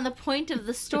out on the point of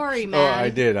the story, Oh, man. I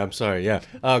did. I'm sorry. Yeah.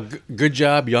 Good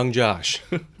job, young Josh.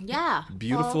 Yeah.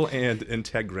 Beautiful and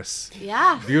integrous.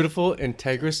 Yeah. Beautiful,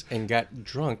 integrous, and got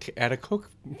drunk at a Coke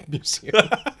museum.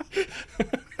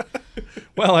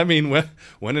 Well, I mean,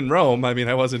 when in Rome, I mean,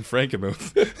 I was in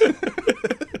Frankenmuth.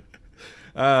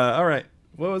 All right.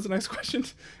 What was the next question?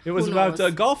 It was about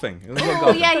golfing. It was about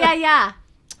Oh, golfing. yeah.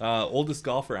 Oldest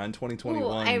golfer on 2021. Ooh,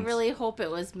 I really hope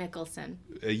it was Mickelson.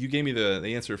 You gave me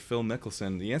the answer, Phil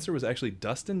Mickelson. The answer was actually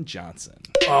Dustin Johnson.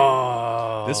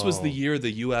 Oh. This was the year the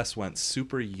U.S. went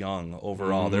super young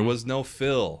overall. There was no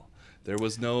Phil. There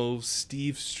was no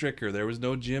Steve Stricker. There was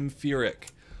no Jim Furyk.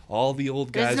 All the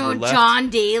old guys There's were no left. John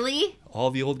Daly? All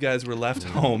the old guys were left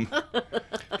home.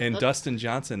 And Dustin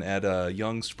Johnson at a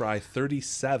young, spry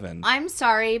 37. I'm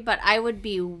sorry, but I would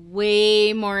be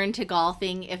way more into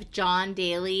golfing if John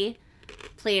Daly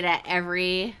played at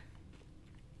every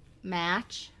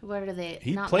match. What are they?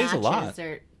 He Not plays a matches, lot.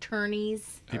 Or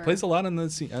tourneys. He plays a lot on the I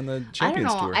Champions don't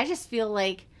know. Tour. I just feel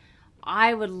like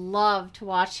I would love to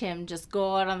watch him just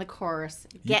go out on the course,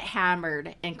 get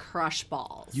hammered, and crush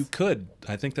balls. You could.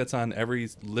 I think that's on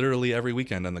literally every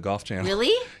weekend on the Golf Channel.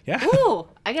 Really? Yeah. Ooh,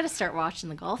 I gotta start watching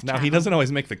the Golf Now, Channel. he doesn't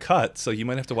always make the cut, so you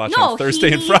might have to watch No, on Thursday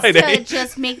he and needs Friday. to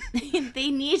just make.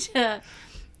 They need to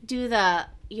do the,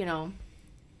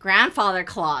 grandfather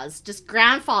clause. Just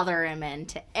grandfather him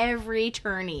into every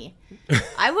tourney.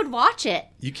 I would watch it.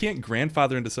 You can't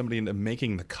grandfather into somebody into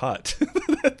making the cut.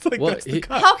 That's like, Well, that's the he-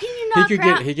 cut. How can you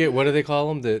not He get what do they call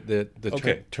them? The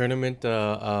Okay. tournament.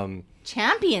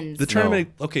 champions? The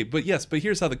tournament, okay, but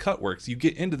here's how the cut works. You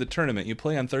get into the tournament, you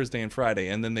play on Thursday and Friday,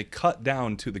 and then they cut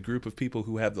down to the group of people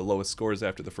who have the lowest scores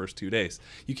after the first 2 days.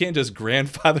 You can't just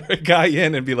grandfather a guy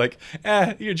in and be like,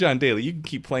 you're John Daly. You can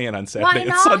keep playing on Saturday Why and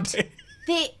not? Sunday.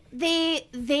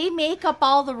 They make up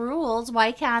all the rules.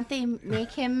 Why can't they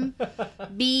make him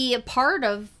be a part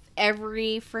of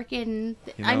every freaking?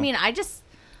 I mean,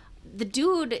 the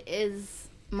dude is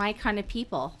my kind of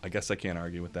people. I guess I can't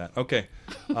argue with that. Okay.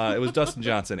 It was Dustin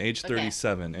Johnson, age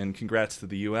 37, and congrats to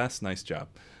the U.S. Nice job.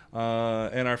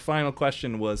 And our final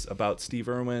question was about Steve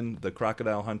Irwin, the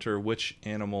crocodile hunter. Which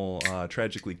animal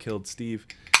tragically killed Steve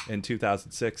in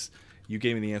 2006? You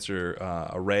gave me the answer,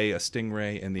 a ray, a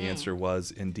stingray, and the answer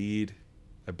was indeed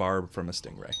a barb from a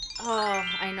stingray. Oh,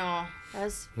 I know. That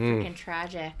was freaking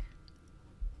tragic.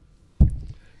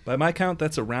 By my count,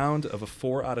 that's a round of a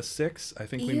 4 out of 6. I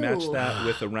think we matched Ew. that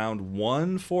with a round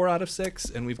 1 4 out of 6,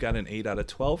 and we've got an 8 out of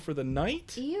 12 for the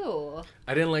night. Ew.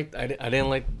 I didn't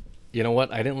like. You know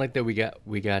what? I didn't like that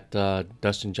we got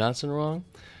Dustin Johnson wrong.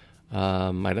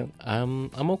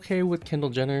 I'm okay with Kendall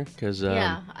Jenner because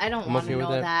I don't want to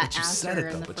know that But you answer said it,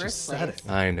 in though. the But you first said place.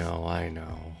 it. I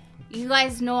know. You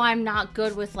guys know I'm not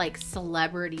good with like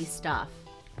celebrity stuff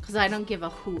because I don't give a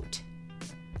hoot.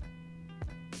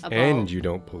 And you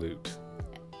don't pollute.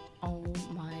 Oh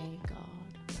my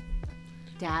god.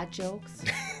 Dad jokes?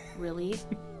 Really?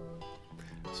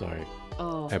 Sorry.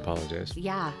 Oh. I apologize.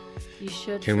 Yeah. You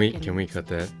should. Can we cut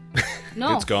that?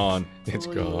 No. It's gone. It's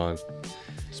Oy. gone.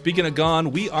 Speaking of gone,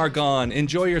 we are gone.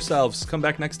 Enjoy yourselves. Come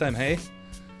back next time, hey?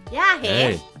 Yeah,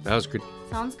 hey. Hey, that was good.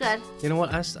 Sounds good. You know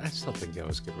what? I still think that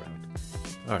was a good round.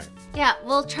 All right. Yeah,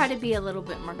 we'll try to be a little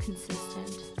bit more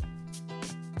consistent.